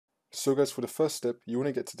So guys, for the first step, you want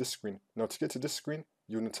to get to this screen. Now to get to this screen,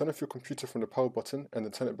 you want to turn off your computer from the power button and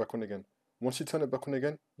then turn it back on again. Once you turn it back on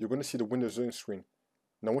again, you're going to see the Windows Zone screen.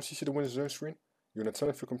 Now once you see the Windows Zone screen, you're going to turn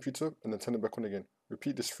off your computer and then turn it back on again.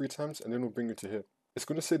 Repeat this 3 times and then it'll bring you to here. It's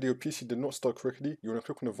going to say that your PC did not start correctly. You want to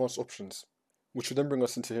click on Advanced Options, which will then bring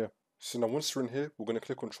us into here. So now once we're in here, we're going to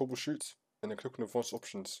click on Troubleshoot and then click on Advanced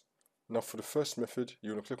Options. Now for the first method,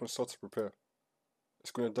 you want to click on Start to Repair.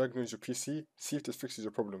 It's going to diagnose your PC, see if this fixes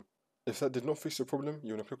your problem. If that did not fix your problem,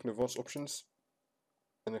 you want to click on Advanced Options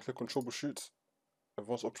and then click on Troubleshoot,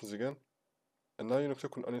 Advanced Options again, and now you want to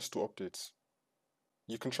click on Uninstall Updates.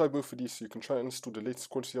 You can try both of these, so you can try and install the latest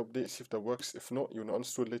quality update, see if that works. If not, you want to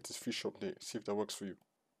uninstall the latest feature update, see if that works for you.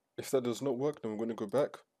 If that does not work, then we're going to go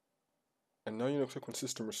back, and now you want to click on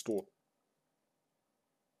System Restore.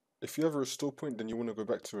 If you have a restore point, then you want to go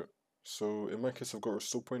back to it. So in my case, I've got a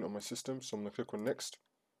restore point on my system, so I'm going to click on Next,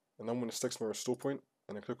 and I'm going to select my restore point,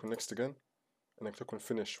 and then click on Next again, and then click on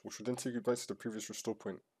Finish, which will then take you back to the previous restore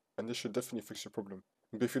point, and this should definitely fix your problem.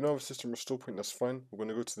 But if you don't have a system restore point, that's fine. We're going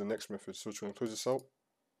to go to the next method, so we're going to close this out.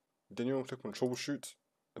 Then you want to click on Troubleshoot,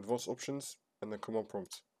 Advanced Options, and then Command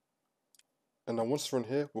Prompt. And now once we're on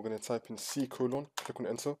here, we're going to type in C:, click on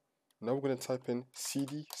Enter. Now we're going to type in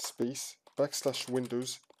CD space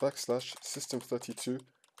 /Windows /System32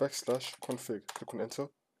 /config, click on Enter.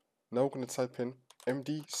 Now we're going to type in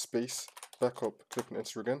MD space backup, click on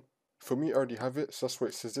Enter again. For me, I already have it, so that's why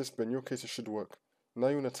it says this, but in your case it should work. Now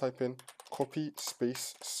you want to type in copy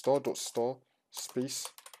space ** space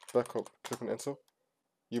backup, click on Enter.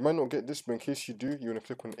 You might not get this, but in case you do, you want to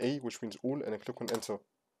click on A, which means all, and then click on Enter.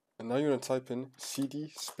 And now you want to type in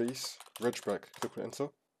CD space regback, click on Enter.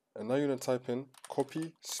 And now you want to type in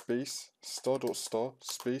copy space **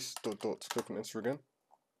 space .. click on Enter again.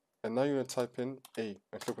 And now you want to type in A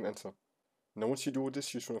and click on Enter. Now once you do all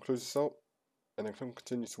this, you just want to close this out and then click on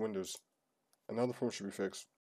Continue to Windows. And now the problem should be fixed.